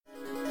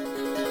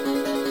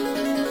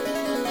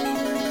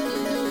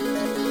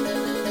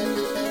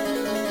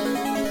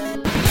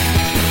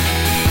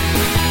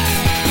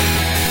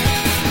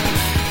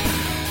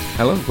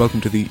Hello, welcome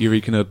to the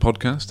Eureka Nerd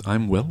podcast.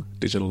 I'm Will,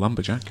 Digital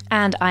Lumberjack.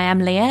 And I am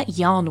Leah,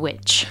 Yarn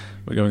Witch.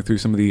 We're going through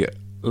some of the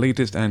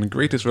latest and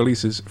greatest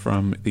releases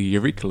from the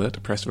Eureka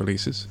Alert press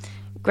releases.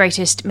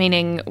 Greatest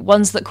meaning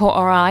ones that caught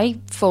our eye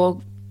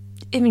for,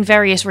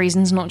 various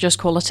reasons, not just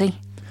quality.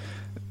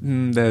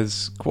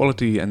 There's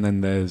quality and then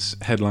there's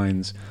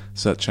headlines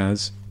such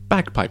as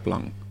Bagpipe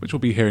Lung, which we'll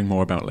be hearing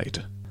more about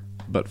later.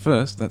 But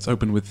first, let's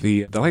open with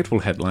the delightful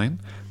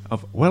headline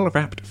of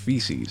well-wrapped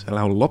feces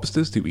allow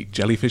lobsters to eat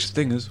jellyfish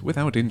stingers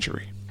without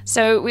injury.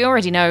 So we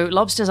already know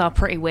lobsters are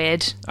pretty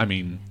weird. I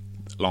mean,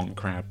 long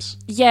crabs.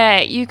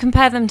 Yeah, you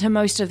compare them to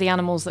most of the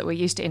animals that we're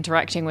used to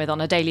interacting with on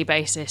a daily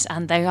basis,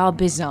 and they are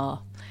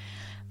bizarre.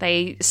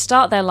 They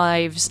start their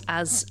lives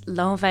as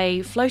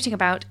larvae floating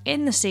about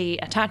in the sea,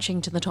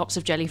 attaching to the tops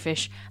of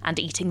jellyfish and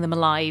eating them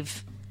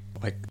alive.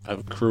 Like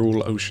a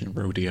cruel ocean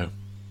rodeo.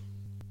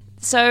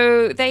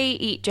 So they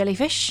eat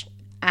jellyfish,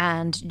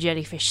 and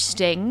jellyfish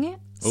sting.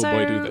 Oh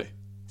boy, do they.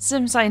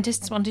 Some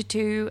scientists wanted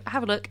to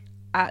have a look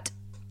at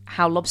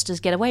how lobsters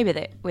get away with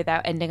it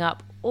without ending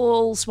up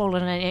all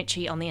swollen and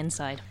itchy on the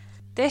inside.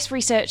 This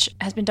research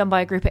has been done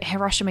by a group at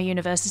Hiroshima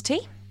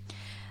University,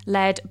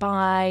 led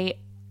by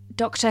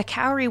Dr.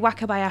 Kaori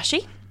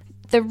Wakabayashi.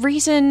 The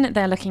reason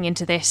they're looking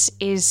into this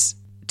is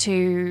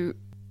to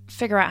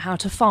figure out how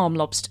to farm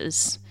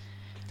lobsters.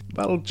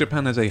 Well,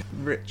 Japan has a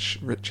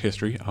rich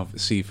history of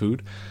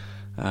seafood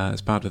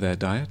as part of their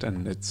diet,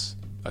 and it's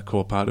a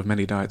core part of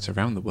many diets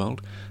around the world.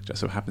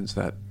 Just so happens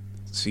that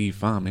sea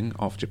farming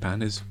off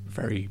Japan is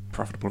very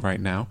profitable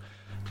right now.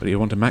 But you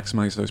want to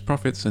maximize those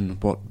profits,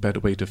 and what better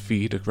way to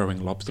feed a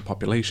growing lobster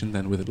population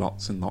than with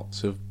lots and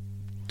lots of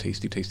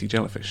tasty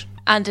jellyfish.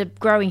 And a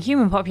growing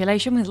human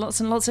population with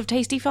lots and lots of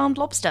tasty farmed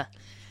lobster.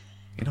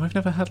 You know, I've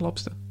never had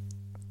lobster.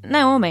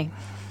 No, or me.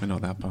 We're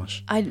not that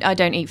posh. I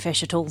don't eat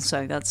fish at all,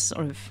 so that's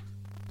sort of...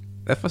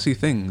 They're fussy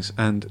things,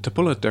 and to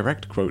pull a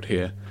direct quote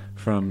here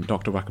from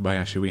Dr.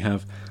 Wakabayashi, we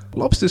have,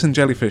 lobsters and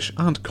jellyfish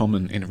aren't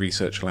common in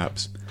research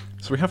labs,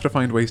 so we have to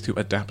find ways to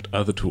adapt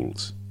other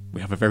tools.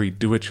 We have a very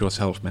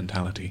do-it-yourself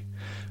mentality,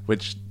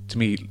 which to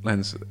me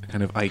lends a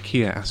kind of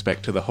IKEA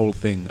aspect to the whole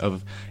thing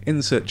of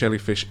insert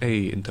jellyfish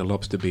A into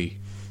lobster B.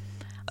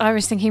 I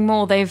was thinking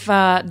more they've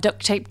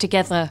duct taped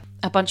together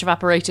a bunch of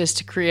apparatus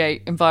to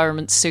create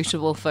environments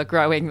suitable for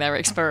growing their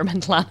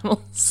experimental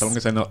animals. So long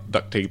as they're not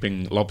duct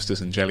taping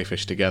lobsters and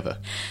jellyfish together.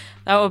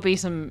 That would be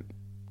some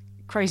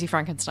crazy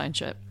Frankenstein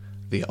shit.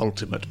 The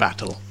ultimate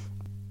battle.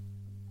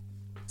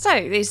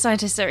 So, these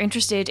scientists are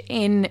interested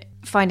in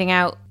finding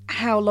out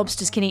how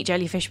lobsters can eat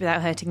jellyfish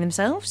without hurting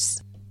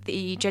themselves.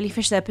 The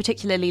jellyfish they're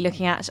particularly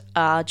looking at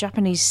are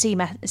Japanese sea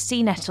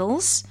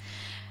nettles,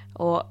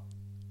 or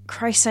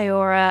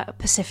Chrysaora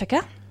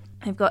pacifica.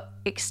 They've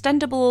got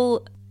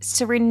extendable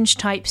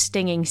syringe-type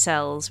stinging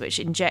cells which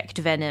inject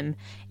venom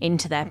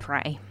into their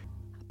prey.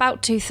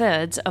 About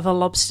 2/3 of a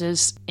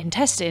lobster's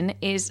intestine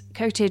is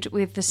coated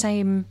with the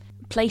same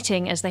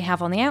plating as they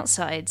have on the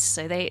outsides,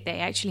 so they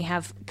actually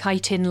have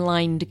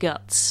chitin-lined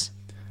guts.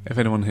 If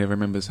anyone here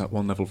remembers that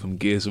one level from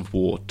Gears of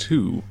War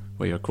 2,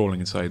 where you're crawling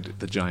inside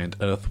the giant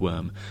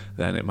earthworm,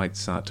 then it might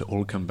start to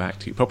all come back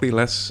to you. Probably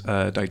less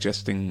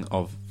digesting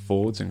of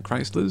Fords and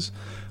Chryslers,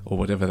 or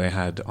whatever they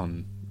had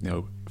on,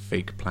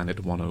 fake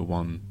Planet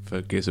 101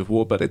 for Gears of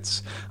War, but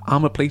it's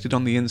armor-plated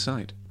on the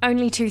inside.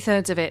 Only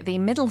 2/3 of it. The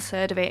middle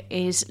third of it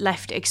is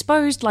left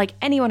exposed like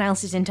anyone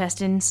else's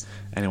intestines.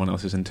 Anyone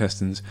else's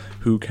intestines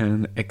who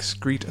can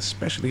excrete a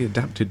specially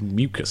adapted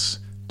mucus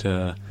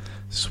to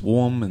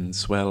swarm and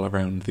swell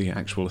around the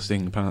actual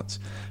sting parts,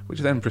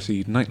 which then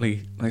proceed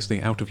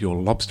nicely out of your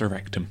lobster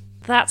rectum.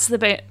 That's the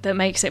bit that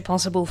makes it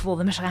possible for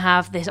them to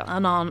have this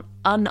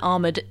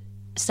unarmoured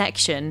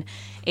section,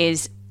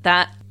 is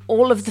that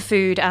all of the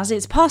food, as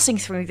it's passing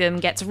through them,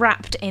 gets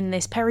wrapped in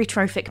this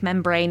peritrophic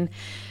membrane,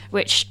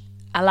 which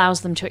allows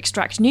them to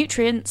extract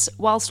nutrients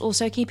whilst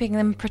also keeping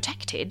them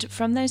protected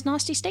from those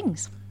nasty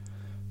stings.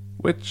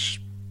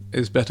 Which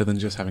is better than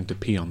just having to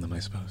pee on them, I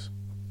suppose.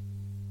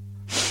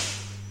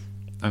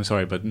 I'm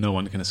sorry, but no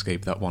one can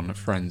escape that one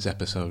Friends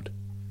episode.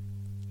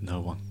 No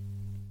one.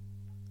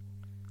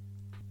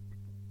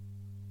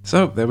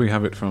 So, there we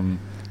have it from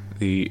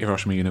the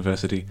Hiroshima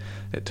University.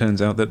 It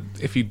turns out that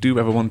if you do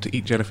ever want to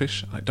eat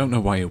jellyfish, I don't know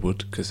why you would,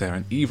 because they're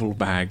an evil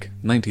bag,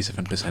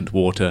 97%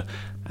 water,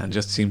 and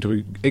just seem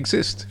to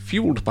exist,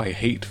 fueled by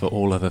hate for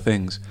all other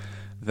things,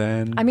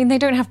 then... I mean, they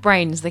don't have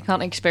brains, they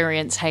can't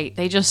experience hate,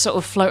 they just sort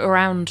of float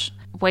around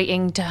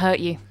waiting to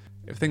hurt you.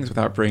 If things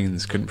without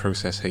brains couldn't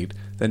process hate,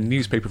 then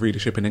newspaper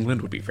readership in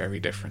England would be very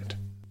different.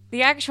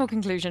 The actual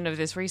conclusion of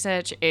this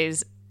research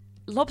is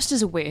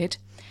lobsters are weird.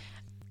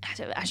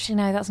 Actually,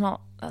 no, that's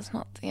not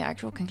the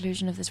actual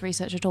conclusion of this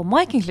research at all.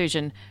 My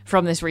conclusion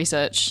from this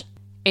research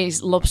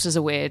is lobsters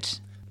are weird.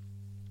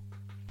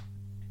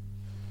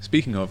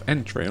 Speaking of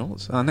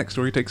entrails, our next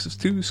story takes us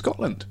to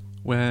Scotland,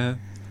 where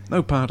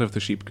no part of the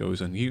sheep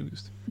goes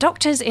unused.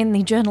 Doctors in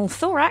the journal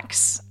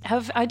Thorax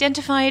have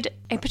identified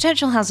a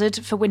potential hazard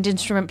for wind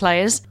instrument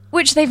players,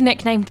 which they've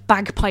nicknamed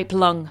bagpipe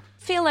lung.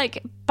 feel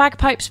like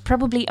bagpipes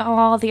probably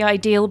are the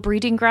ideal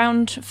breeding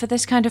ground for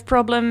this kind of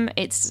problem.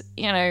 It's,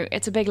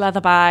 it's a big leather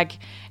bag.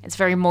 It's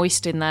very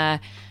moist in there.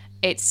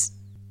 It's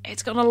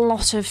got a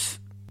lot of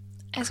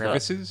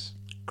crevices,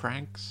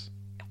 crags.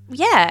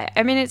 Yeah,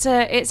 I mean it's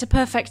a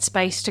perfect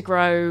space to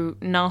grow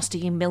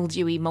nasty,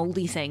 mildewy,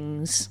 mouldy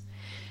things,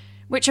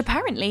 which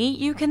apparently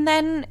you can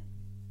then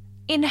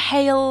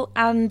inhale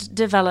and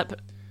develop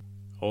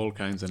all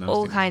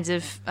kinds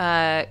of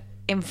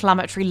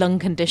inflammatory lung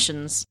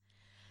conditions.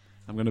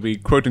 I'm going to be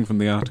quoting from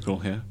the article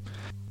here,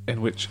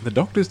 in which the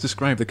doctors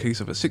describe the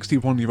case of a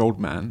 61-year-old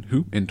man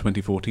who, in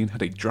 2014,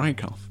 had a dry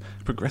cough,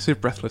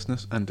 progressive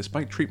breathlessness, and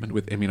despite treatment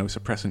with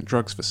immunosuppressant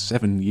drugs for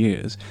 7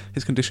 years,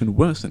 his condition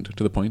worsened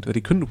to the point that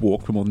he couldn't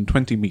walk for more than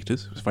 20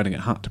 metres, was finding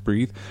it hard to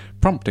breathe,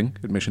 prompting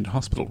admission to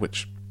hospital,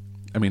 which,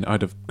 I mean,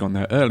 I'd have gone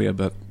there earlier,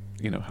 but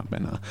you know how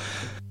men are.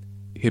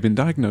 He had been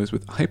diagnosed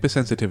with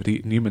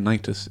hypersensitivity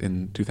pneumonitis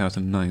in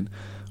 2009,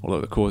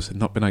 although the cause had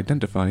not been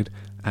identified,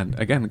 and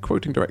again,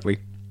 quoting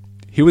directly,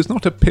 he was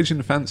not a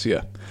pigeon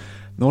fancier,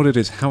 nor did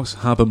his house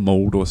harbour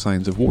mould or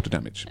signs of water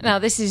damage. Now,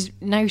 this is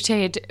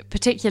noted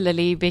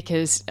particularly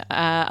because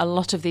a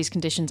lot of these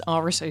conditions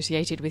are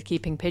associated with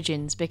keeping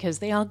pigeons, because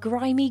they are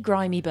grimy,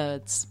 grimy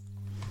birds.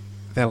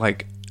 They're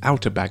like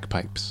outer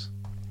bagpipes.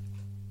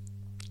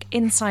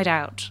 Inside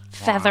out.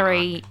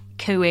 Feathery,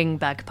 cooing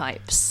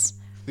bagpipes.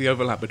 The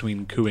overlap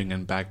between cooing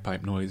and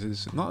bagpipe noise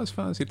is not as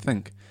far as you'd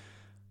think.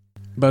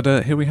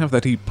 But here we have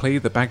that he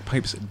played the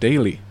bagpipes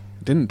daily,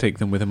 didn't take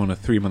them with him on a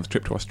 3-month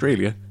trip to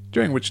Australia,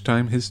 during which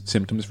time his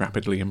symptoms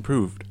rapidly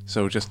improved.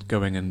 So just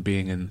going and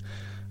being in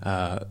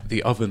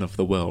the oven of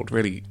the world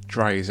really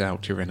dries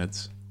out your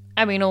innards.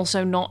 I mean,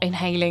 also not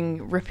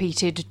inhaling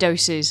repeated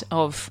doses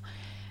of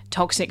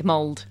toxic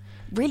mould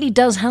really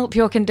does help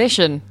your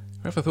condition.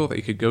 Whoever thought that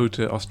you could go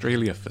to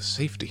Australia for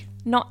safety?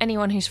 Not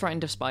anyone who's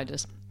frightened of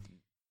spiders.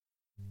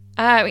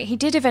 He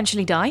did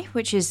eventually die,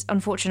 which is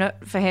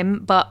unfortunate for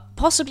him, but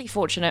possibly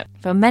fortunate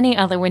for many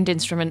other wind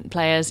instrument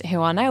players who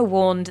are now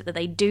warned that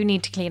they do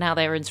need to clean out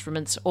their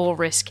instruments or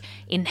risk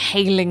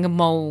inhaling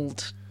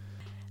mould.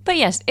 But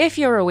yes, if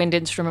you're a wind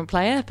instrument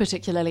player,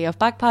 particularly of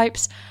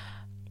bagpipes,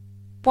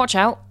 watch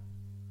out.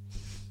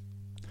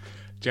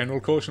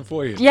 General caution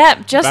for you.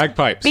 Yeah, just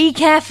bagpipes. Be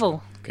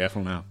careful.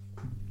 Careful now.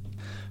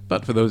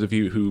 But for those of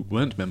you who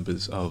weren't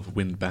members of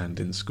wind band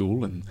in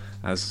school and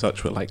as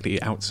such were likely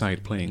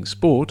outside playing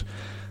sport,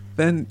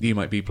 then you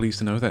might be pleased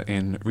to know that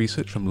in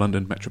research from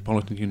London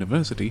Metropolitan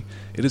University,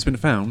 it has been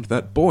found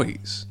that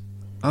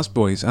us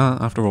boys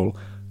are, after all,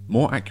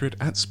 more accurate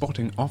at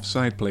spotting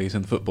offside plays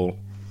in football.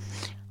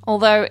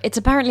 Although it's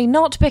apparently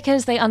not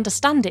because they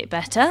understand it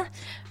better,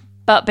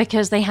 but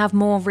because they have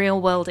more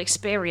real-world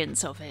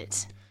experience of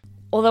it.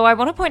 Although I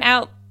want to point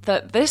out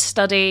that this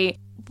study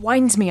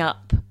winds me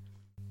up.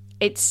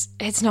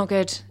 It's not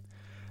good.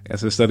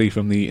 As a study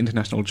from the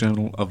International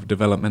Journal of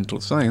Developmental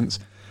Science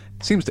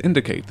seems to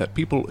indicate that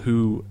people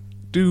who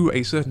do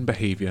a certain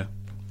behaviour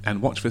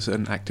and watch for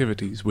certain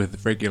activities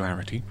with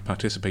regularity,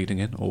 participating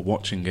in or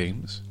watching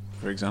games,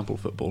 for example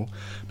football,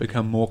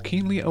 become more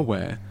keenly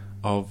aware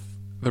of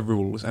the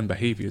rules and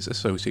behaviours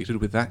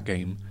associated with that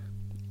game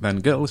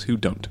than girls who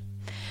don't.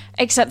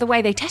 Except the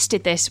way they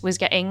tested this was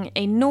getting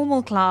a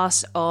normal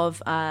class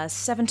of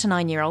 7 to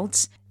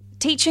 9-year-olds,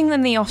 teaching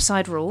them the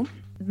offside rule,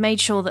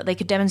 made sure that they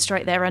could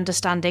demonstrate their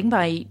understanding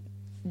by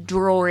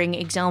drawing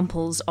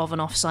examples of an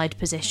offside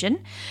position,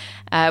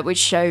 which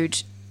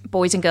showed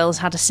boys and girls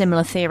had a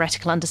similar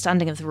theoretical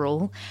understanding of the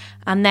rule,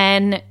 and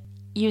then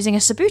using a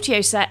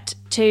Sabutio set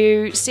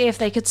to see if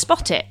they could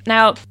spot it.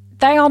 Now,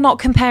 they are not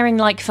comparing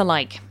like for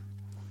like.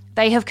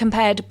 They have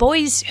compared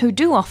boys who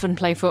do often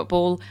play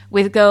football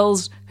with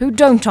girls who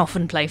don't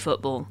often play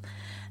football.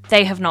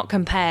 They have not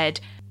compared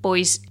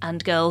boys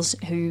and girls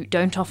who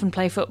don't often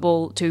play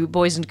football to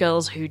boys and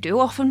girls who do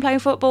often play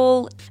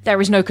football. There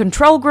is no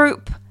control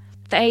group.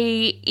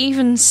 They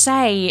even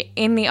say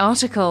in the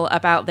article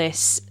about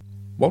this,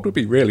 what would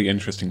be really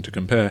interesting to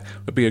compare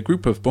would be a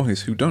group of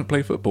boys who don't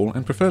play football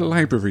and prefer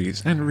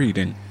libraries and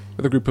reading,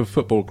 with a group of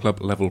football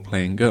club level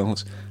playing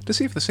girls, to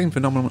see if the same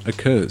phenomenon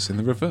occurs in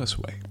the reverse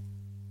way.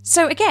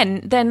 So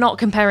again, they're not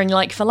comparing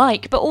like for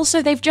like, but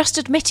also they've just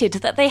admitted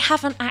that they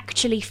haven't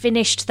actually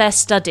finished their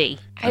study.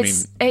 I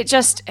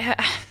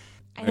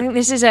think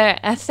this is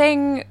a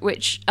thing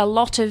which a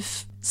lot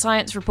of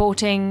science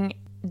reporting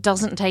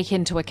doesn't take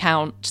into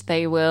account.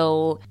 They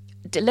will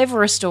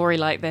deliver a story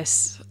like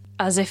this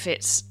as if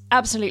it's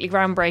absolutely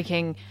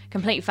groundbreaking,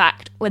 complete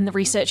fact, when the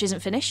research isn't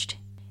finished,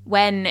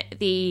 when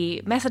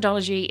the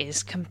methodology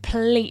is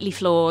completely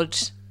flawed,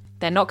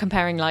 they're not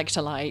comparing like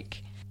to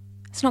like.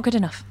 It's not good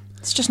enough.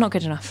 It's just not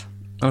good enough.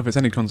 Well, if it's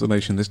any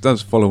consolation, this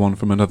does follow on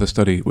from another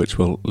study, which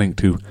we'll link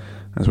to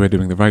as we're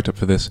doing the write-up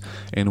for this,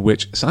 in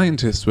which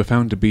scientists were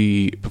found to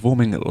be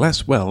performing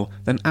less well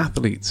than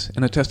athletes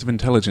in a test of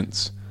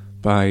intelligence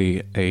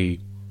by a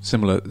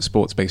similar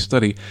sports-based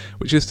study,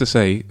 which is to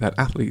say that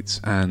athletes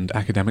and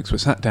academics were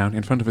sat down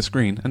in front of a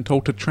screen and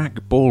told to track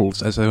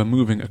balls as they were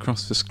moving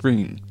across the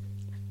screen.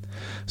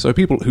 So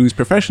people whose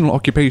professional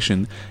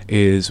occupation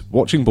is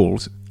watching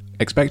balls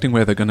expecting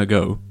where they're going to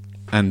go,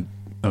 and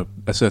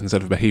a certain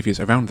set of behaviours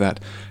around that,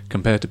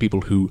 compared to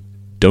people who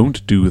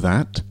don't do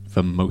that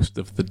for most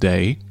of the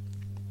day,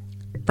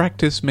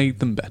 practice made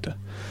them better.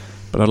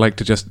 But I'd like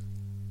to just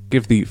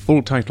give the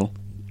full title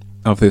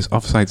of this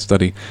offside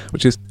study,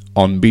 which is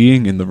On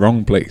Being in the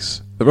Wrong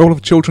Place: The Role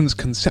of Children's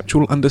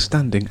Conceptual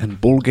Understanding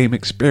and Ball Game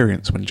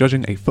Experience When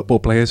Judging a Football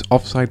Player's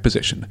Offside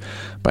Position,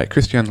 by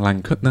Christian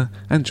Lang-Kuttner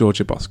and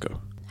Georgia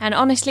Bosco. And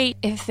honestly,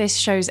 if this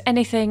shows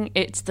anything,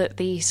 it's that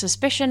the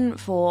suspicion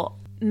for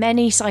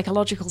many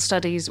psychological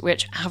studies,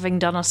 which, having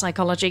done a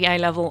psychology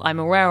A-level, I'm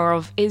aware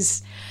of,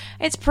 it's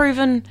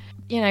proven,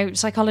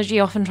 psychology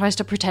often tries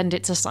to pretend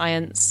it's a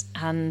science,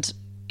 and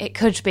it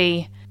could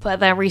be, but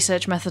their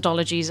research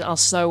methodologies are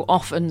so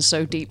often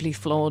so deeply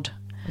flawed.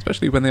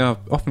 Especially when they are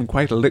often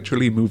quite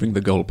literally moving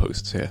the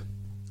goalposts here.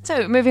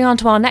 So, moving on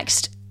to our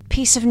next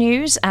piece of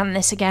news, and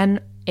this again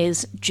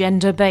is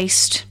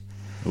gender-based.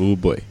 Oh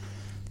boy.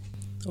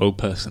 Oh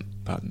person,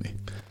 pardon me.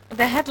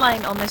 The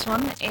headline on this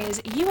one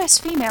is US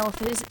female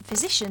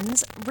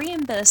physicians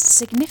reimbursed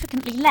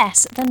significantly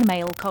less than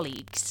male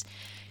colleagues.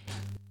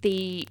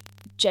 The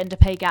gender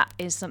pay gap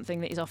is something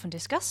that is often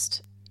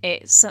discussed.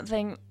 It's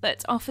something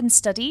that's often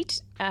studied.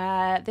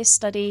 This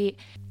study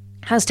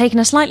has taken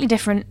a slightly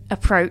different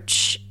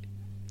approach.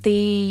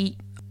 The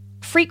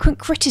frequent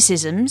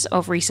criticisms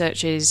of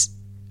researchers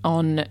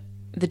on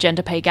the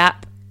gender pay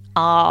gap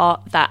are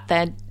that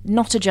they're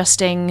not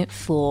adjusting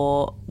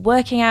for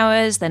working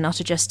hours, they're not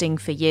adjusting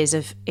for years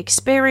of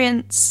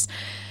experience,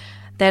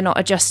 they're not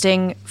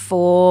adjusting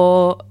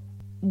for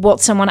what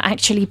someone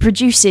actually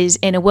produces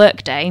in a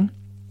workday.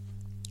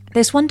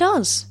 This one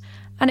does,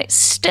 and it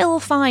still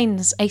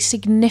finds a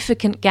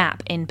significant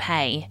gap in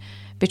pay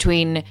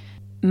between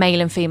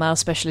male and female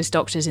specialist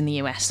doctors in the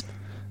US.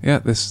 Yeah,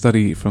 this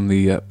study from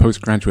the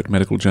Postgraduate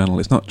Medical Journal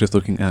is not just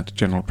looking at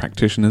general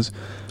practitioners,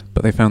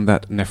 but they found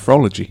that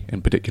nephrology,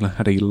 in particular,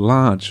 had a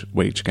large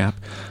wage gap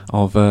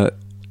of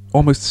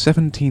almost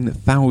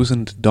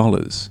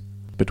 $17,000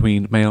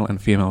 between male and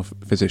female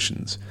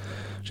physicians,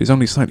 which is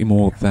only slightly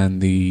more than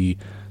the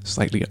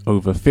slightly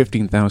over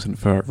 $15,000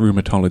 for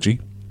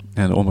rheumatology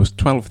and almost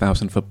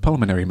 $12,000 for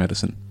pulmonary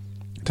medicine.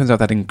 It turns out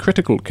that in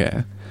critical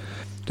care,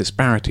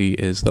 disparity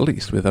is the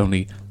least, with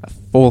only a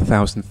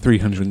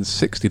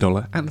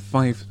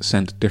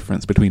 $4,360.05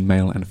 difference between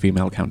male and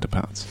female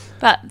counterparts.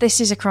 But this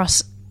is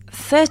across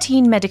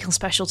 13 medical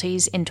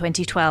specialties in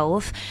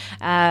 2012,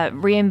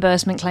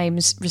 reimbursement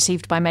claims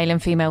received by male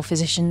and female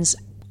physicians.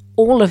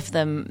 All of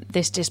them,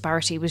 this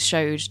disparity was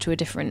showed to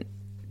different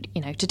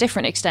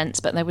extents,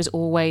 but there was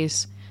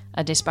always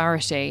a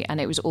disparity, and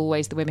it was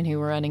always the women who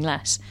were earning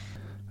less.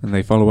 And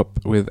they follow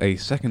up with a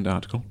second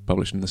article,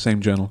 published in the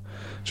same journal,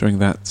 showing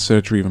that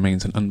surgery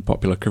remains an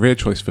unpopular career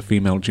choice for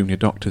female junior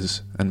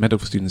doctors and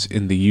medical students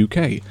in the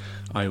UK.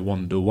 I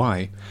wonder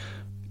why.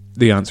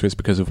 The answer is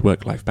because of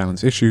work-life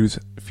balance issues,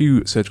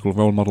 few surgical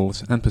role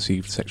models, and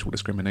perceived sexual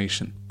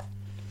discrimination.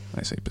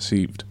 I say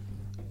perceived.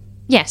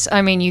 Yes,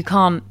 I mean, you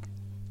can't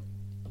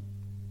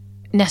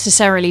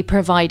necessarily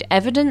provide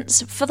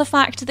evidence for the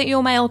fact that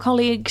your male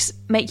colleagues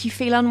make you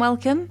feel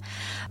unwelcome.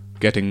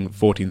 Getting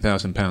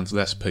 £14,000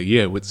 less per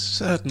year would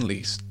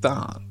certainly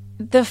start.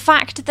 The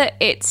fact that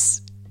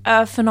it's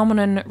a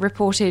phenomenon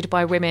reported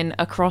by women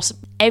across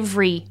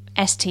every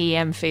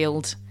STEM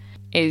field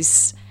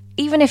is,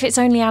 even if it's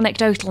only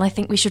anecdotal, I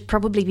think we should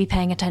probably be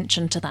paying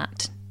attention to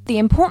that. The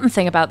important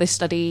thing about this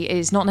study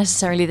is not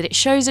necessarily that it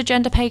shows a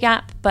gender pay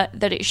gap, but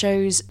that it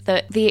shows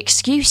that the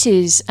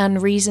excuses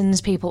and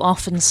reasons people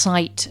often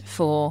cite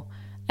for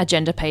a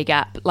gender pay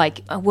gap,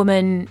 like a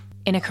woman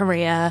in a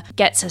career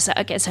gets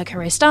her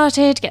career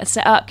started, gets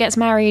set up, gets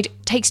married,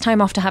 takes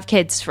time off to have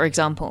kids, for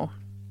example,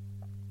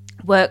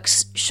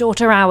 works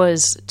shorter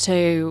hours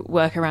to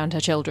work around her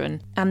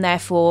children, and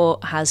therefore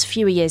has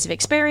fewer years of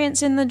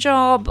experience in the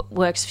job,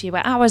 works fewer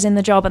hours in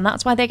the job, and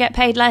that's why they get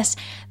paid less.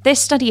 This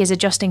study is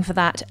adjusting for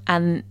that,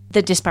 and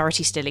the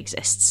disparity still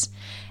exists.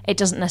 It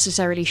doesn't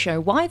necessarily show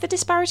why the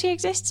disparity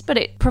exists, but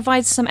it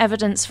provides some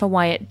evidence for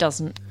why it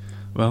doesn't.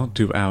 Well,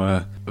 to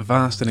our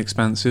vast and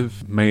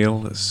expansive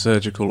male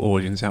surgical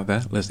audience out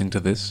there listening to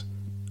this,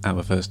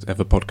 our first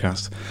ever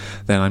podcast,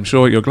 then I'm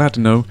sure you're glad to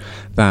know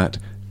that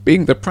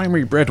being the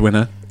primary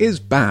breadwinner is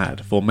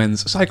bad for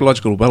men's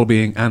psychological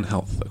well-being and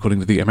health, according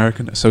to the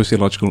American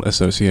Sociological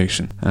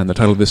Association. And the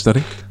title of this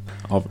study,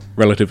 of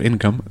Relative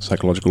Income,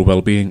 Psychological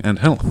Well-being and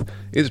Health,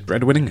 is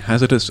breadwinning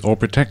hazardous or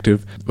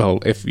protective? Well,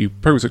 if you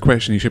pose a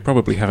question, you should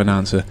probably have an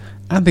answer,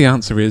 and the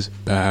answer is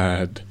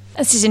bad.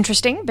 This is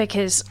interesting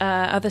because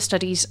other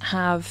studies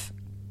have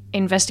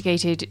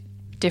investigated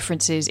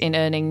differences in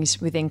earnings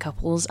within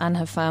couples and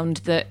have found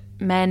that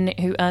men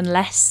who earn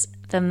less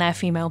than their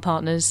female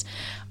partners,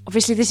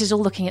 obviously this is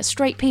all looking at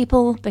straight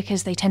people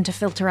because they tend to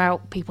filter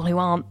out people who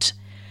aren't,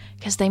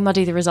 because they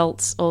muddy the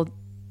results or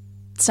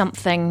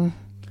something.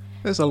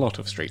 There's a lot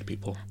of straight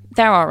people.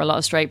 There are a lot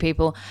of straight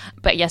people.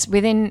 But yes,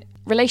 within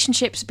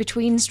relationships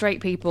between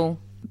straight people,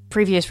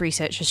 previous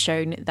research has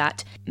shown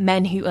that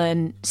men who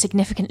earn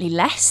significantly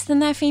less than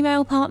their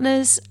female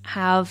partners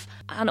have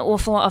an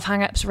awful lot of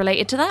hang-ups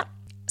related to that.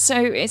 So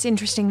it's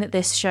interesting that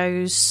this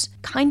shows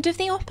kind of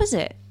the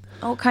opposite,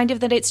 or kind of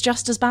that it's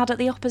just as bad at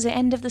the opposite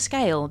end of the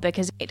scale,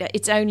 because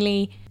it's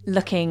only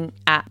looking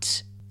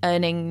at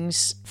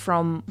earnings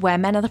from where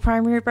men are the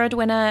primary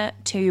breadwinner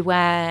to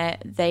where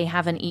they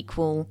have an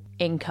equal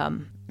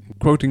income.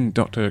 Quoting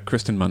Dr.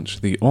 Kristen Munch,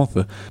 the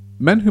author,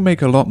 men who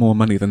make a lot more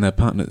money than their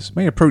partners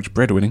may approach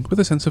breadwinning with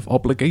a sense of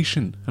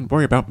obligation and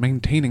worry about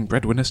maintaining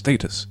breadwinner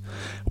status.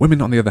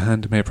 Women, on the other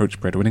hand, may approach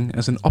breadwinning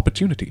as an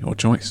opportunity or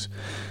choice.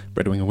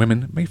 Breadwinner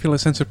women may feel a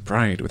sense of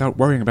pride without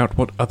worrying about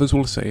what others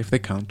will say if they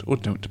can't or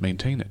don't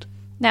maintain it.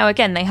 Now,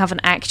 again, they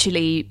haven't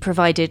actually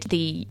provided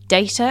the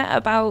data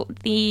about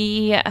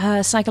the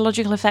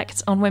psychological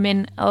effects on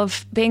women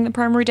of being the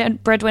primary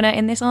breadwinner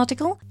in this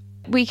article.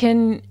 We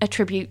can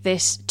attribute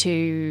this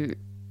to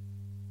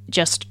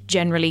just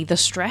generally the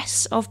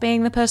stress of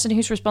being the person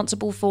who's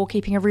responsible for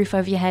keeping a roof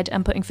over your head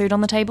and putting food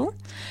on the table.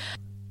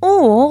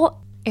 Or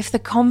if the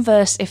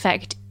converse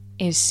effect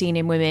is seen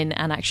in women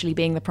and actually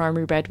being the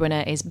primary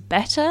breadwinner is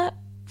better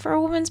for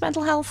a woman's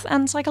mental health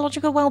and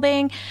psychological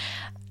well-being,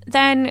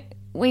 then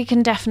we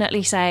can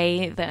definitely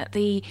say that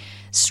the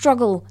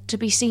struggle to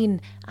be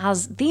seen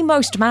as the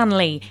most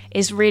manly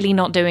is really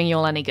not doing you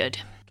all any good.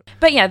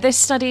 But yeah, this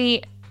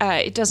study,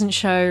 it doesn't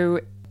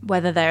show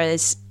whether there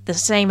is the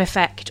same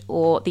effect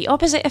or the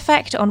opposite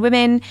effect on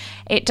women.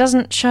 It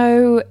doesn't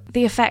show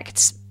the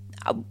effects.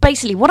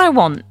 Basically, what I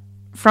want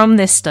from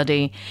this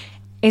study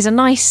is a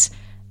nice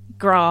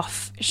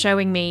graph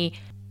showing me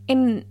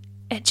in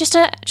just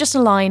a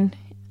line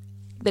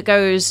that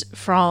goes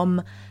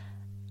from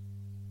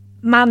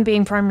man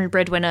being primary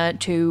breadwinner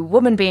to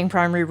woman being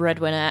primary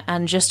breadwinner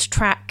and just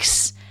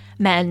tracks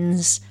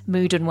men's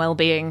mood and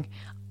well-being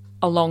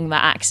along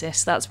that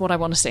axis. That's what I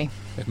want to see.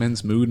 If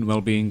men's mood and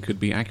well-being could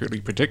be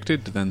accurately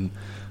predicted, then,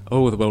 the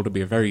world would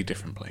be a very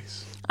different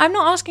place. I'm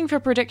not asking for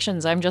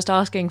predictions, I'm just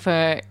asking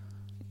for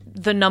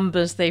the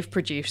numbers they've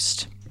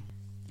produced,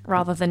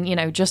 rather than,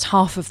 just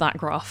half of that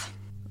graph.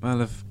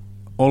 Well, if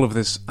all of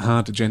this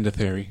hard gender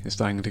theory is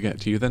starting to get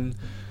to you, then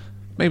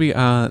maybe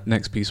our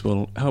next piece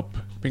will help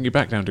bring you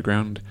back down to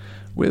ground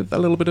with a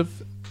little bit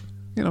of,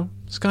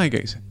 sky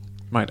gazing.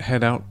 Might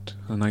head out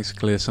a nice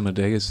clear summer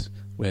day, as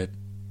we're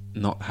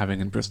not having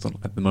in Bristol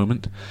at the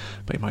moment,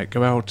 but you might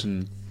go out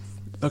and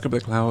look up at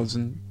the clouds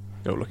and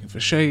go looking for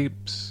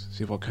shapes,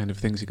 see what kind of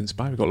things you can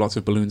spy. We've got lots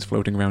of balloons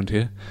floating around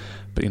here,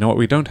 but you know what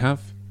we don't have?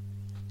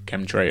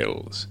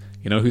 Chemtrails.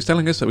 You know who's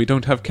telling us that we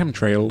don't have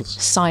chemtrails?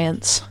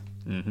 Science.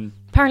 Mm-hmm.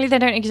 Apparently they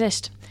don't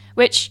exist,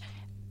 which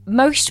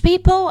most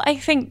people, I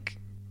think,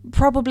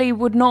 probably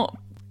would not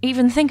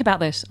even think about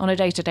this on a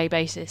day-to-day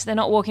basis. They're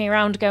not walking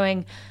around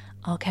going,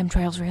 are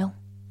chemtrails real?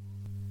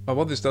 Well,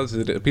 what this does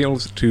is it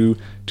appeals to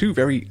two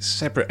very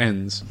separate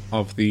ends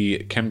of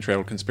the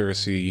chemtrail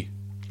conspiracy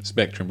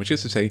spectrum, which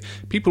is to say,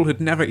 people who'd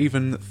never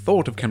even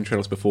thought of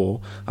chemtrails before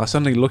are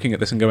suddenly looking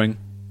at this and going,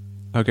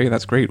 okay,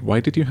 that's great,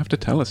 why did you have to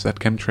tell us that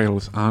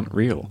chemtrails aren't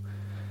real?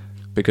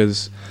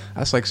 Because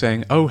that's like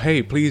saying, oh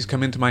hey, please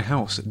come into my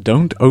house,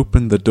 don't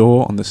open the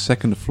door on the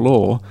second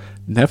floor,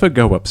 never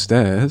go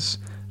upstairs,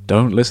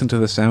 don't listen to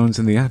the sounds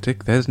in the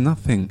attic, there's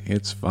nothing,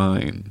 it's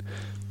fine.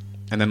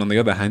 And then on the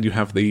other hand, you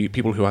have the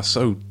people who are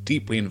so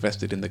deeply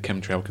invested in the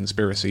chemtrail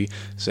conspiracy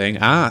saying,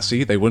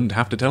 see, they wouldn't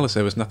have to tell us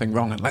there was nothing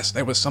wrong unless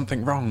there was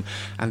something wrong.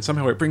 And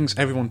somehow it brings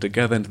everyone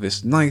together into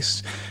this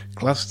nice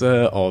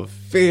cluster of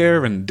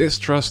fear and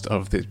distrust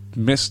of the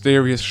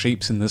mysterious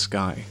shapes in the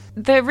sky.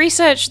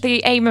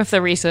 The aim of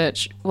the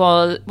research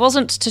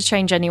wasn't to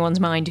change anyone's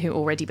mind who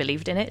already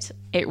believed in it.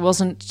 It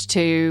wasn't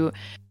to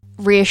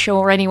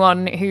reassure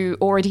anyone who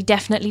already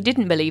definitely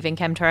didn't believe in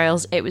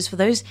chemtrails. It was for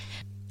those,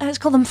 let's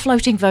call them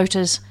floating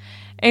voters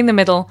in the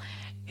middle,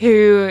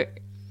 who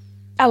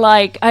are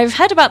like, I've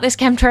heard about this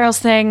chemtrails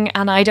thing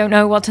and I don't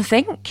know what to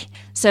think.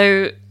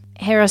 So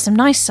here are some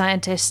nice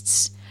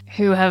scientists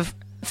who have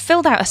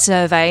filled out a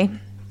survey.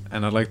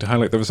 And I'd like to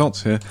highlight the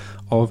results here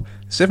of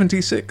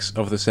 76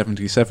 of the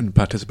 77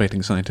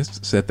 participating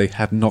scientists said they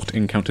had not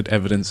encountered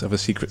evidence of a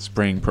secret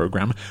spraying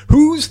program.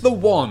 Who's the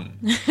one?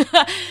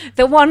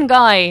 The one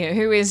guy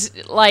who is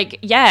like,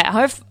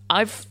 yeah,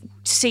 I've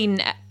seen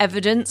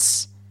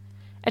evidence.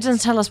 It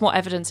doesn't tell us what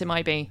evidence it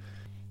might be.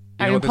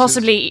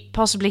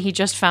 Possibly he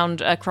just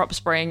found a crop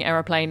spraying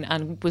aeroplane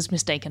and was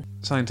mistaken.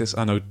 Scientists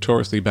are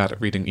notoriously bad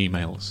at reading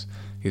emails.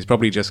 He's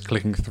probably just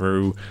clicking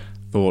through,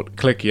 thought,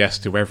 click yes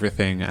to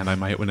everything, and I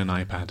might win an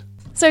iPad.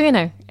 So,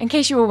 in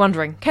case you were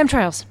wondering,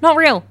 chemtrails, not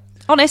real.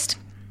 Honest.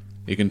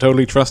 You can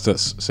totally trust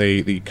us,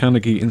 say the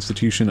Carnegie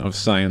Institution of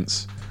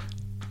Science.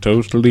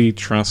 Totally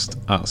trust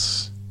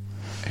us.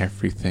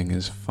 Everything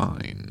is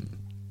fine.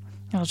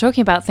 Now,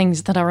 talking about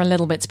things that are a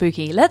little bit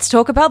spooky, let's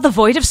talk about the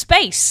void of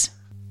space.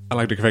 I'd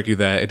like to correct you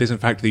there. It is, in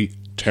fact, the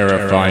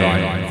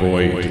terrifying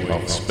void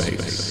of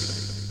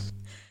space.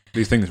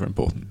 These things are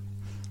important.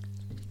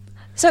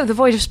 So, the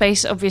void of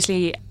space,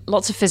 obviously,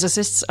 lots of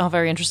physicists are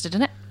very interested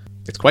in it.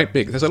 It's quite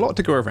big. There's a lot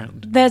to go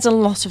around. There's a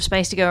lot of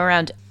space to go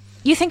around.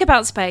 You think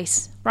about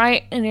space,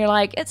 right? And you're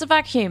like, it's a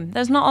vacuum.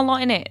 There's not a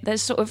lot in it.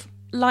 There's sort of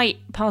light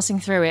passing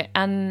through it.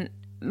 And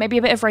maybe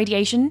a bit of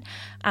radiation,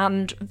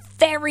 and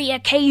very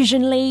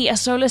occasionally a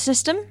solar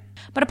system.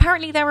 But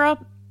apparently there are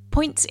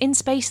points in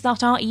space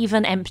that are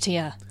even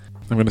emptier.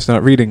 I'm going to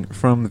start reading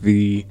from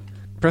the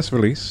press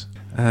release,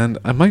 and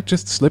I might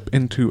just slip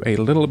into a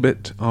little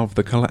bit of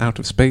the colour out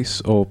of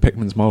space or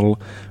Pickman's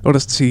model, or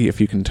just see if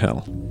you can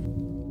tell.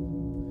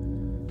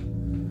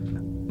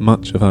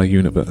 Much of our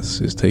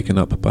universe is taken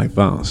up by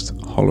vast,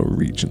 hollow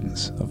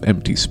regions of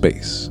empty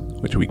space,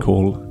 which we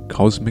call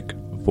cosmic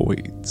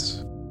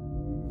voids.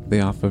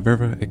 They are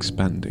forever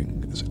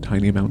expanding as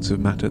tiny amounts of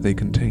matter they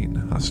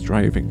contain are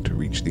striving to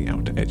reach the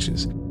outer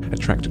edges,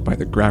 attracted by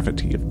the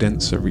gravity of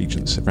denser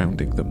regions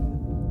surrounding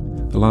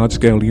them. The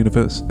large-scale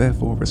universe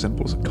therefore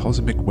resembles a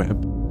cosmic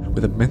web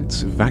with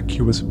immense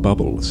vacuous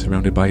bubbles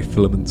surrounded by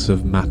filaments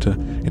of matter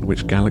in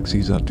which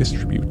galaxies are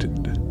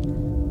distributed.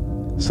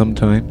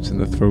 Sometimes, in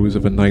the throes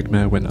of a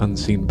nightmare when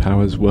unseen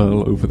powers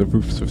whirl over the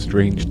roofs of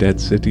strange dead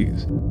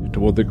cities,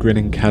 toward the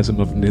grinning chasm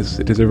of Nis,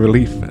 it is a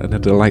relief and a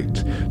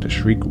delight to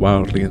shriek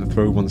wildly and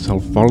throw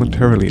oneself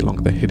voluntarily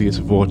along the hideous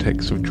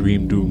vortex of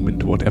dream doom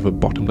into whatever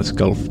bottomless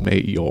gulf may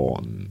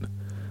yawn.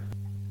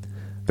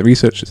 The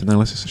researchers'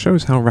 analysis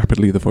shows how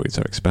rapidly the voids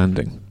are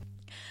expanding.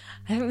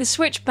 I think the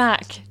switch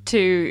back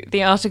to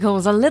the article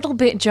was a little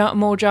bit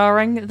more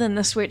jarring than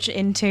the switch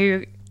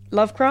into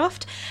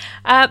Lovecraft.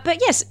 But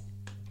yes,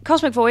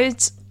 cosmic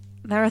voids,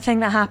 they're a thing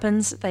that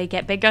happens. They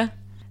get bigger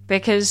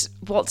because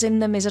what's in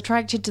them is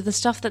attracted to the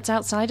stuff that's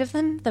outside of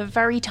them. The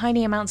very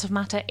tiny amounts of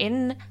matter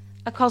in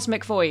a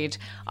cosmic void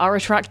are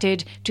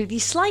attracted to the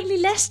slightly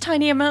less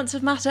tiny amounts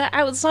of matter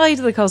outside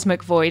the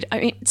cosmic void. I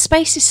mean,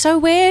 space is so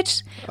weird.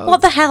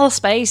 What the hell,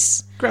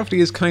 space?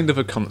 Gravity is kind of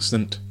a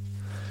constant,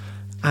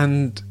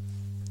 and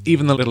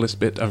even the littlest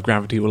bit of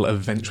gravity will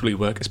eventually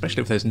work,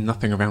 especially if there's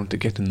nothing around to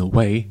get in the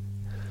way.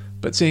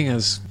 But seeing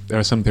as there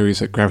are some theories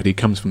that gravity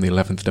comes from the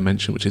 11th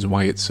dimension, which is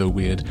why it's so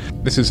weird,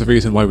 this is the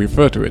reason why we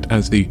refer to it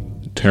as the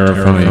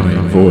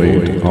terrifying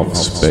void of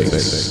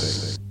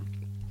space.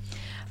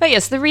 But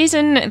yes, the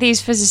reason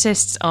these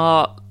physicists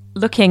are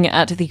looking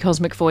at the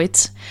cosmic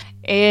voids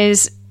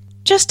is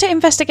just to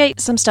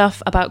investigate some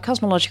stuff about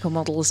cosmological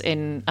models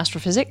in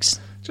astrophysics.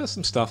 Just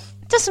some stuff.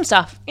 Just some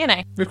stuff, you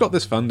know. We've got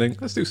this funding,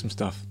 let's do some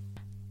stuff.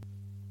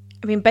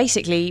 I mean,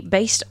 basically,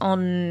 based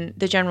on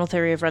the general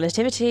theory of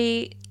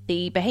relativity,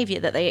 the behaviour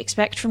that they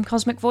expect from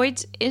cosmic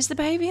voids is the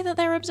behaviour that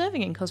they're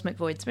observing in cosmic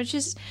voids, which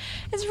is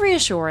it's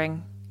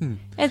reassuring.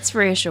 It's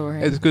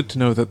reassuring. It's good to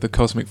know that the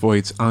cosmic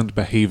voids aren't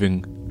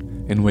behaving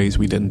in ways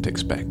we didn't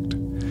expect.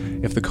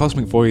 If the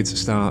cosmic voids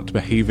start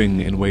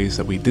behaving in ways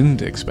that we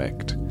didn't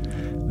expect,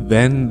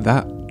 then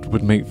that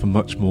would make for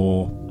much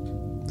more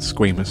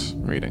squamous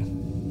reading.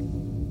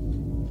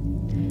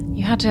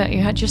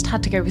 You just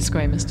had to go with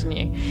squamous, didn't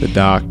you? The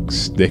dark,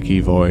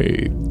 sticky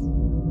void.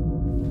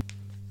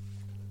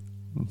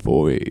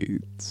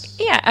 Voids.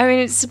 Yeah, I mean,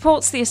 it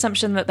supports the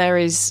assumption that there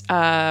is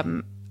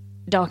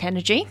dark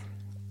energy,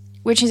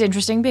 which is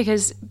interesting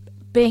because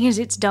being as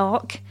it's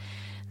dark,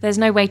 there's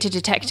no way to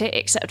detect it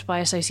except by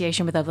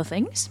association with other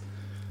things.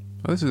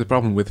 Well, this is the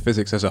problem with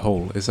physics as a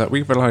whole, is that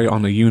we rely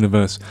on a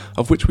universe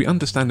of which we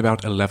understand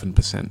about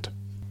 11%.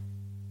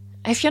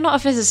 If you're not a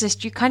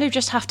physicist, you kind of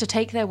just have to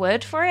take their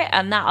word for it,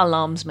 and that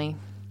alarms me.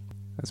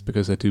 That's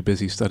because they're too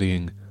busy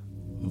studying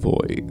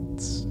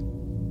voids.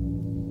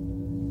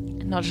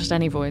 Not just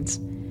any voids.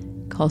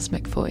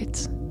 Cosmic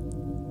voids.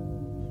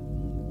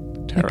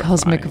 Terrifying. The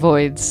cosmic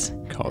voids.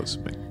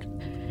 Cosmic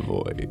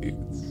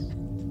voids.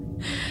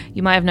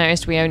 You might have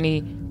noticed we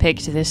only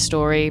picked this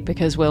story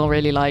because Will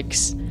really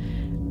likes...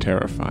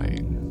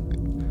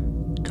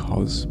 Terrifying.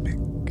 Cosmic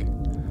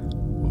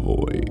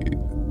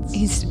voids.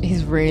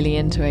 He's really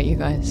into it, you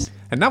guys.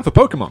 And now for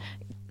Pokemon.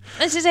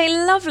 This is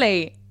a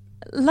lovely,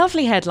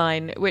 lovely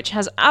headline, which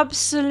has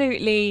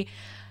absolutely,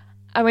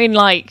 I mean,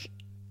 like,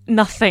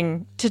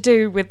 nothing to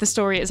do with the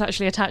story it's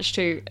actually attached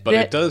to. But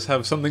it does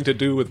have something to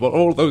do with what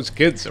all those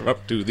kids are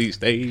up to these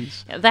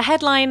days. The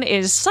headline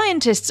is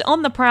Scientists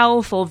on the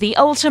Prowl for the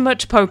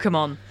Ultimate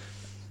Pokemon.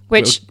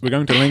 Which we're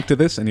going to link to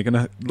this, and you're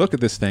going to look at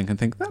this thing and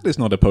think, that is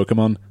not a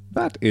Pokemon,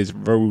 that is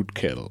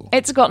roadkill.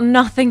 It's got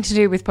nothing to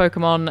do with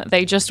Pokemon.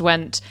 They just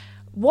went,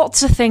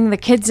 what's a thing the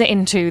kids are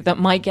into that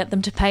might get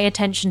them to pay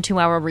attention to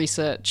our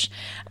research?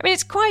 I mean,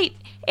 it's quite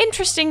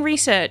interesting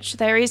research.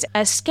 There is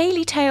a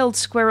scaly-tailed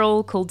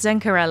squirrel called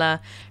Zencarella,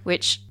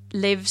 which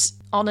lives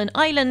on an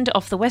island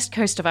off the west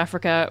coast of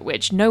Africa,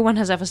 which no one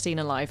has ever seen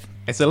alive.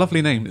 It's a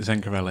lovely name,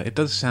 Zencarella. It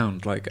does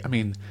sound like, I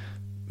mean,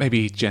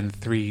 maybe Gen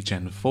 3,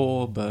 Gen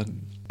 4, but...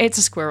 It's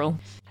a squirrel.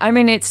 I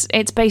mean, it's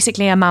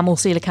basically a mammal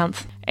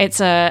coelacanth. It's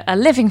a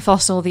living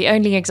fossil. The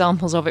only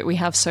examples of it we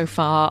have so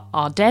far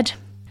are dead.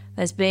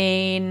 There's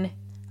been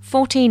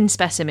 14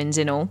 specimens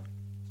in all,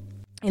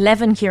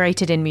 11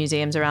 curated in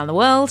museums around the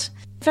world.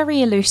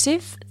 Very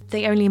elusive.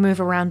 They only move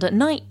around at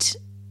night.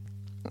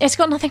 It's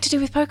got nothing to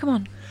do with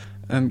Pokemon.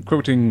 And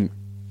quoting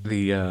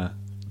the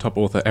top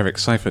author Eric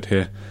Seifert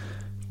here,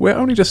 we're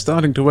only just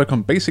starting to work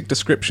on basic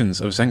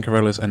descriptions of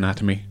Zencarella's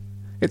anatomy.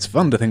 It's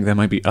fun to think there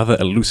might be other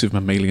elusive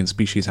mammalian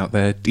species out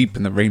there deep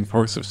in the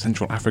rainforests of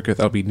Central Africa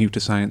that'll be new to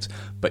science,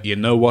 but you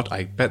know what?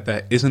 I bet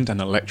there isn't an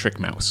electric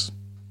mouse.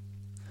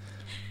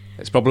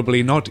 It's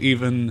probably not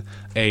even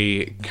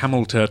a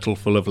camel turtle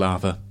full of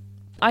lava.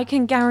 I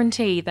can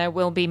guarantee there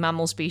will be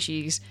mammal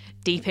species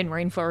deep in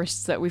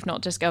rainforests that we've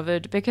not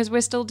discovered, because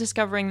we're still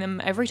discovering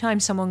them every time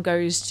someone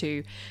goes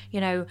to,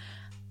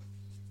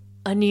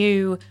 a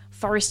new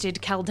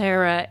forested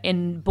caldera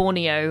in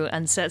Borneo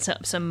and sets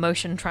up some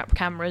motion trap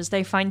cameras.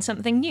 They find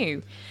something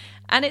new.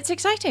 And it's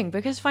exciting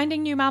because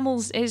finding new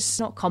mammals is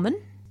not common.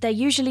 They're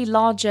usually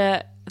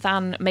larger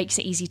than makes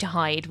it easy to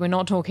hide. We're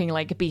not talking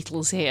like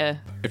beetles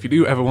here. If you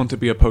do ever want to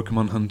be a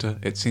Pokemon hunter,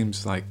 it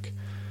seems like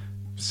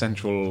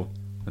Central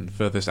and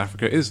furthest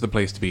Africa is the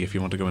place to be if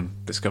you want to go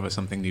and discover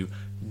something new.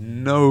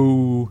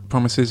 No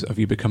promises of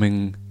you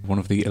becoming one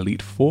of the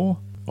Elite Four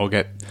or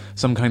get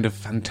some kind of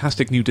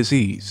fantastic new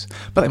disease,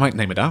 but they might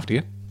name it after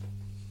you.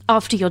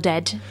 After you're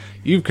dead.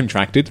 You've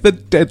contracted the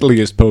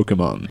deadliest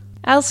Pokemon.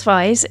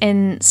 Elsewise,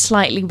 in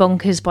slightly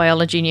bonkers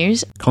biology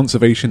news,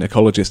 Conservation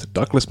ecologist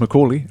Douglas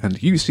Macaulay and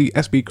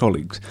UCSB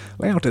colleagues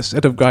lay out a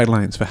set of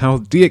guidelines for how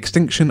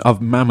de-extinction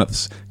of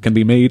mammoths can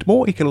be made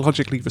more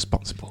ecologically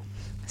responsible.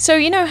 So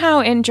you know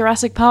how in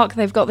Jurassic Park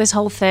they've got this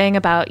whole thing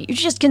about you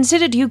just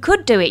considered you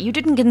could do it, you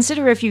didn't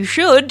consider if you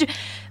should,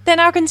 they're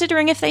now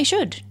considering if they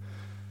should.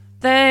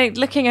 They're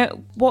looking at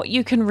what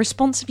you can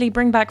responsibly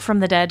bring back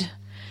from the dead.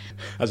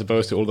 As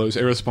opposed to all those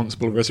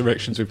irresponsible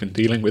resurrections we've been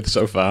dealing with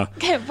so far.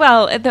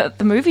 Well,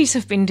 the movies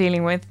have been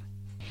dealing with.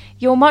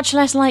 You're much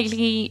less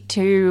likely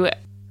to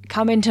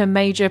come into a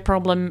major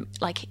problem,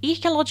 like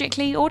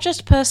ecologically or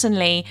just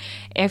personally,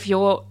 if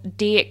you're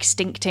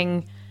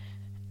de-extincting...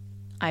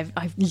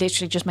 I've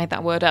literally just made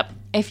that word up.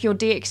 If you're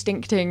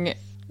de-extincting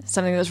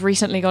something that's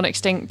recently gone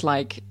extinct,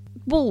 like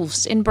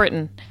wolves in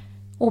Britain,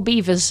 or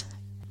beavers,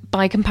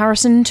 by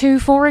comparison to,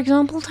 for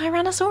example,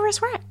 Tyrannosaurus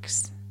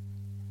Rex.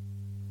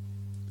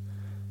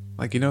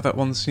 Like, that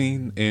one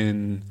scene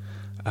in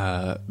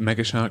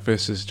Mega Shark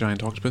vs.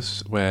 Giant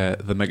Octopus, where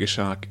the Mega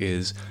Shark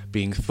is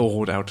being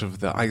thawed out of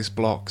the ice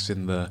blocks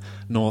in the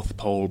North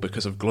Pole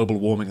because of global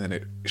warming, and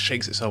then it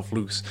shakes itself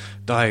loose,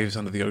 dives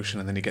under the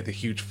ocean, and then you get the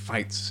huge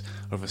fights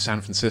over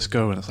San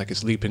Francisco, and it's like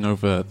it's leaping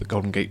over the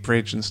Golden Gate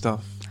Bridge and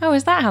stuff. Oh,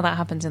 is that how that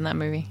happens in that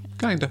movie?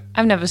 Kinda.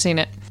 I've never seen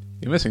it.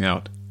 You're missing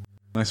out.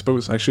 I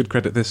suppose I should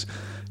credit this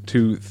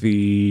to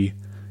the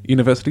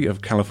University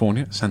of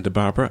California, Santa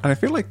Barbara, and I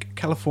feel like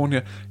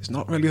California is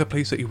not really the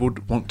place that you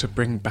would want to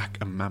bring back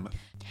a mammoth.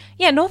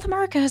 Yeah, North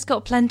America has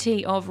got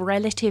plenty of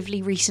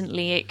relatively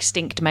recently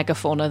extinct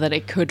megafauna that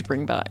it could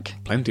bring back.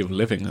 Plenty of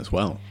living as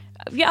well.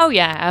 Oh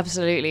yeah,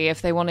 absolutely.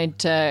 If they wanted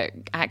to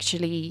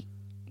actually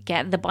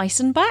get the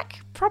bison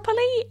back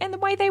properly in the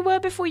way they were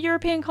before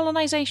European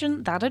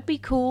colonization, that'd be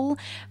cool.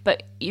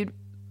 But you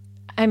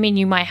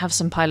might have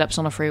some pileups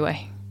on a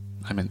freeway.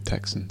 I meant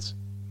Texans.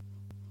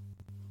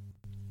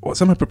 What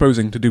some are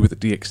proposing to do with the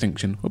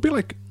de-extinction would be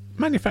like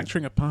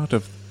manufacturing a part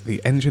of the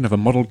engine of a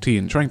Model T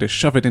and trying to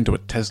shove it into a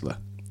Tesla,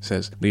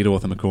 says lead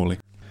author Macaulay.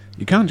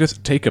 You can't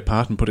just take a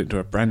part and put it into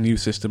a brand new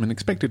system and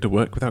expect it to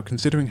work without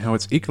considering how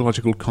its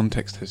ecological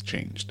context has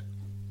changed.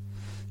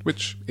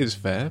 Which is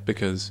fair,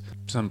 because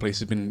some places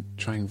have been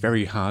trying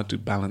very hard to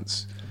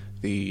balance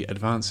the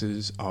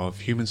advances of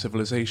human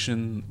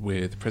civilization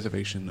with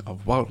preservation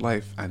of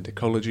wildlife and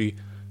ecology.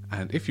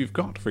 And if you've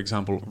got, for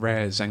example,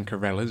 rare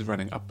Zancarellas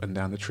running up and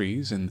down the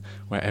trees and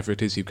wherever it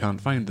is you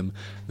can't find them,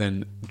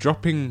 then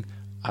dropping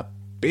a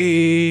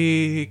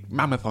big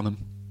mammoth on them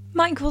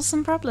might cause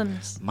some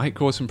problems. Might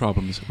cause some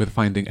problems with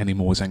finding any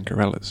more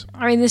Zancarellas.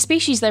 I mean, the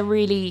species they're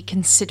really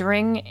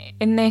considering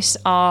in this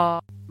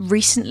are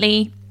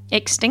recently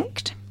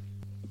extinct.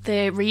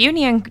 The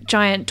Reunion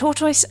giant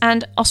tortoise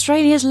and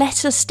Australia's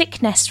lesser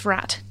stick nest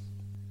rat.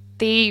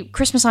 The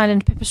Christmas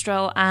Island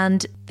pipistrelle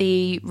and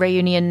the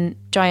Reunion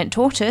giant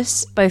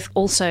tortoise both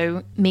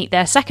also meet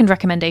their second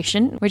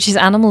recommendation, which is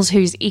animals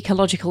whose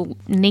ecological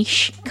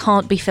niche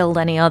can't be filled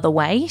any other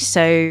way.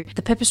 So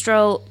the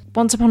pipistrelle,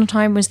 once upon a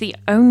time, was the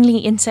only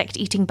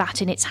insect-eating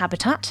bat in its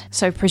habitat,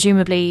 so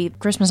presumably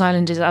Christmas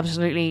Island is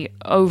absolutely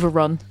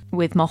overrun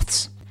with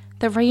moths.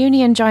 The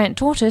Reunion giant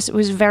tortoise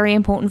was very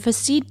important for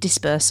seed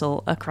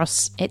dispersal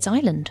across its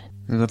island.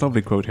 There's a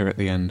lovely quote here at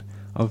the end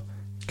of,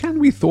 "Can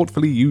we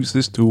thoughtfully use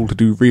this tool to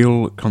do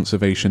real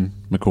conservation?"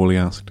 Macaulay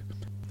asked.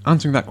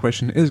 Answering that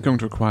question is going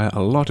to require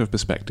a lot of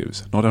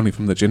perspectives, not only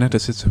from the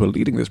geneticists who are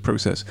leading this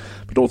process,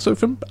 but also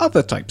from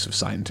other types of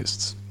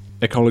scientists.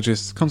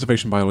 Ecologists,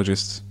 conservation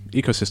biologists,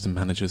 ecosystem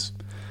managers.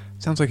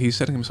 Sounds like he's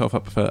setting himself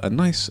up for a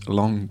nice,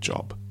 long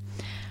job.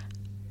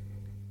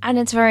 And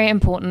it's very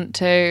important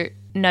to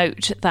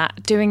note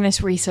that doing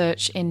this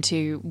research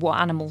into what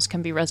animals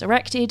can be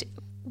resurrected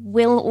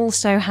will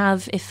also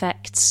have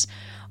effects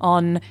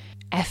on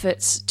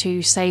efforts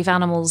to save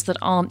animals that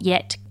aren't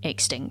yet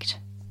extinct.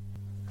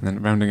 And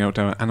then rounding out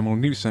our animal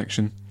news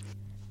section.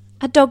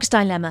 A dog's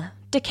dilemma.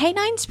 Do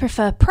canines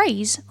prefer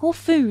praise or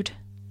food?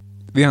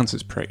 The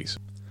answer's praise.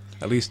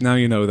 At least now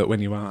you know that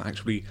when you are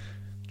actually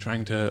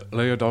trying to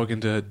lure your dog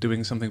into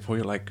doing something for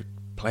you, like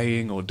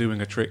playing or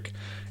doing a trick,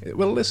 it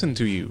will listen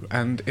to you,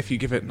 and if you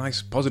give it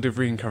nice positive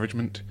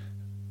re-encouragement,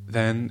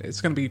 then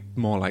it's going to be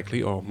more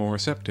likely or more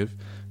receptive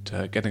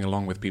to getting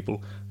along with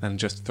people than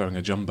just throwing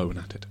a jumbo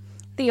at it.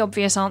 The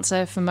obvious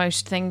answer for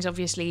most things,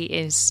 obviously,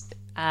 is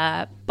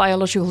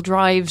biological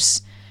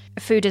drives.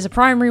 Food is a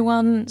primary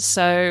one,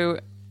 so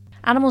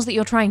animals that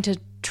you're trying to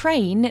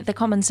train, the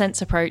common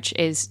sense approach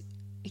is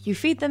you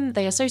feed them,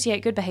 they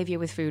associate good behaviour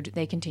with food,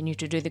 they continue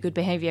to do the good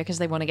behaviour because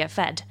they want to get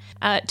fed.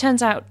 It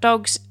turns out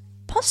dogs,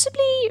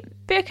 possibly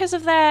because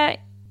of their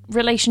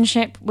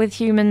relationship with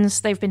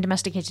humans, they've been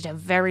domesticated a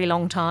very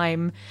long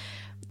time.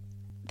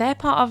 They're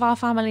part of our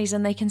families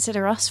and they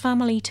consider us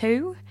family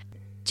too.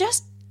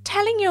 Just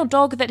telling your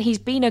dog that he's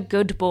been a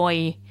good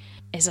boy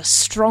is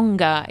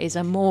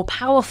a more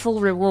powerful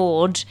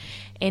reward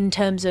in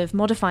terms of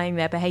modifying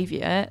their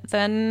behaviour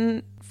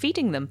than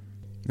feeding them.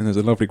 And there's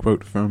a lovely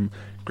quote from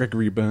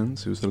Gregory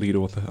Burns, who's the lead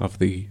author of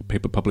the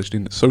paper published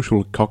in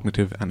Social,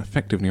 Cognitive and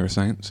Affective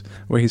Neuroscience,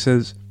 where he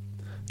says,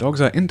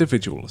 "Dogs are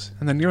individuals,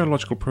 and their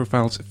neurological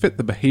profiles fit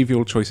the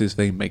behavioural choices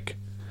they make.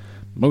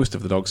 Most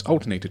of the dogs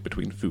alternated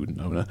between food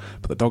and owner,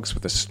 but the dogs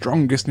with the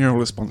strongest neural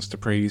response to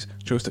praise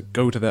chose to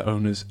go to their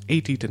owners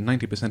 80 to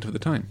 90% of the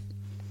time.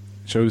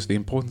 It shows the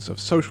importance of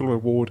social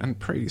reward and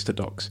praise to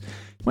dogs.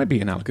 It might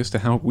be analogous to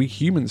how we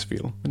humans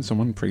feel when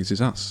someone praises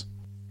us."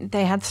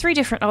 They had 3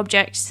 different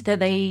objects that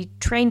they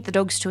trained the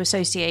dogs to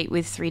associate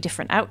with 3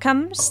 different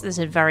outcomes. This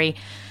is very,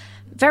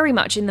 very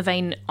much in the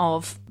vein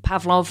of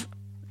Pavlov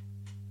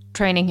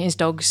training his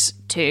dogs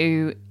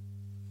to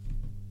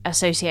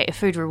associate a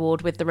food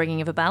reward with the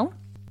ringing of a bell.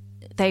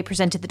 They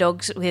presented the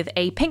dogs with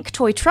a pink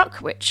toy truck,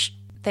 which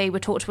they were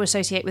taught to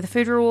associate with a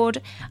food reward,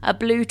 a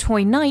blue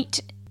toy knight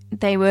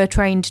they were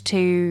trained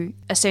to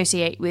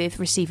associate with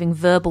receiving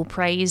verbal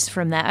praise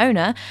from their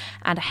owner,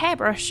 and a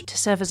hairbrush to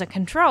serve as a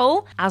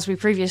control. As we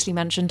previously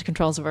mentioned,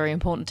 controls are very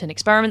important in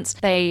experiments.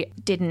 They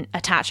didn't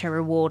attach a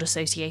reward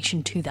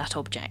association to that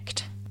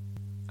object.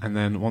 And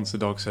then once the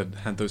dogs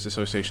had those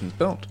associations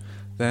built,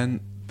 then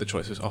the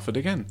choice was offered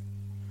again.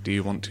 Do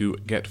you want to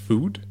get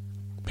food?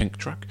 Pink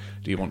truck.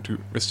 Do you want to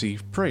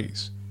receive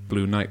praise?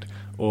 Blue knight.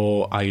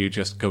 Or are you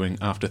just going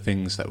after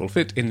things that will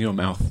fit in your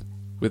mouth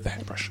with the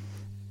hairbrush?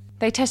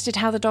 They tested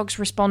how the dogs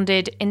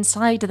responded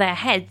inside their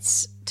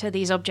heads to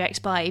these objects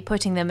by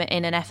putting them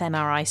in an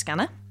fMRI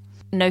scanner,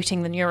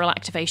 noting the neural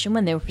activation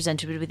when they were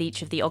presented with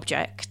each of the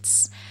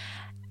objects.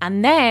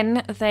 And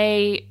then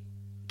they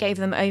gave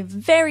them a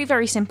very,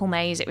 very simple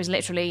maze. It was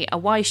literally a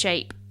Y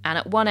shape, and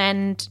at one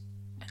end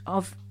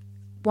of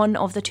one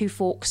of the 2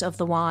 forks of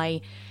the Y,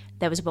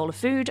 there was a bowl of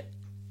food,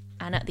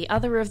 and at the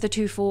other of the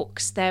 2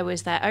 forks, there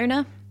was their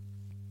owner.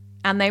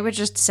 And they were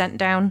just sent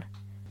down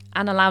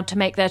and allowed to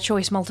make their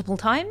choice multiple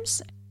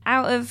times.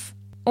 Out of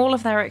all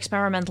of their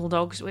experimental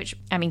dogs,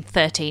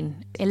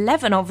 13,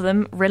 11 of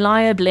them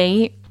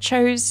reliably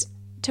chose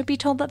to be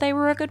told that they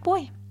were a good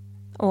boy,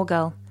 or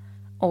girl,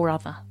 or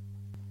other.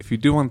 If you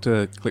do want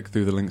to click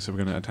through the links that we're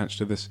going to attach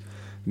to this,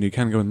 then you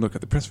can go and look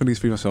at the press release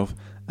for yourself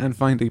and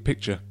find a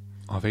picture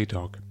of a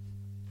dog.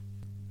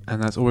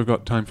 And that's all we've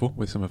got time for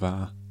with some of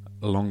our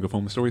longer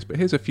form stories, but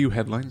here's a few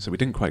headlines that we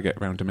didn't quite get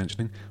around to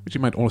mentioning, which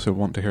you might also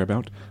want to hear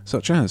about,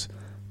 such as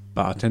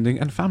bartending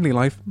and family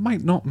life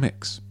might not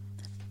mix.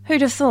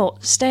 Who'd have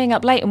thought staying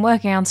up late and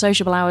working on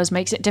sociable hours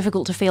makes it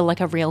difficult to feel like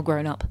a real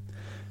grown-up?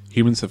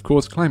 Humans have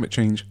caused climate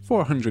change for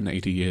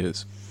 180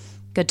 years.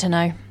 Good to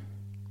know.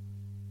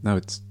 No,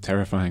 it's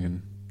terrifying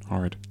and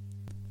horrid.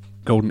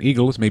 Golden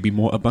eagles may be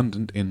more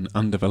abundant in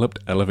undeveloped,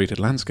 elevated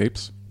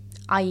landscapes,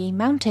 i.e.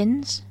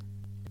 mountains.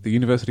 The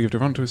University of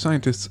Toronto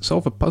scientists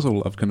solve a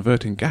puzzle of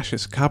converting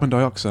gaseous carbon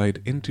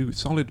dioxide into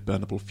solid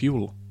burnable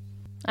fuel.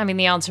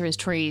 The answer is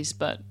trees,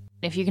 but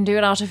if you can do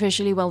it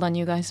artificially, well done,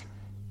 you guys.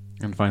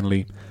 And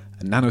finally,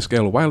 a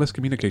nanoscale wireless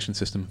communication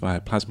system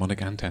via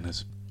plasmonic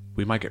antennas.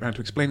 We might get round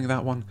to explaining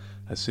that one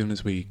as soon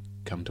as we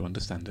come to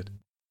understand it.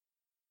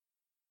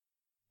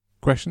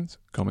 Questions?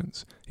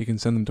 Comments? You can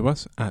send them to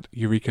us at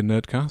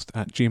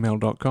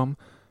eurekanerdcast@gmail.com.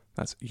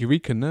 That's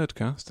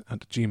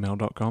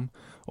eurekanerdcast@gmail.com.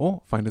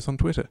 Or find us on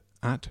Twitter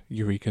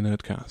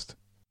 @eurekanerdcast.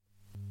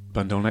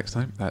 But until next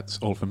time, that's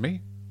all from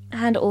me.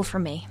 And all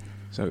from me.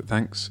 So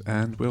thanks,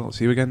 and we'll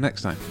see you again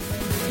next time.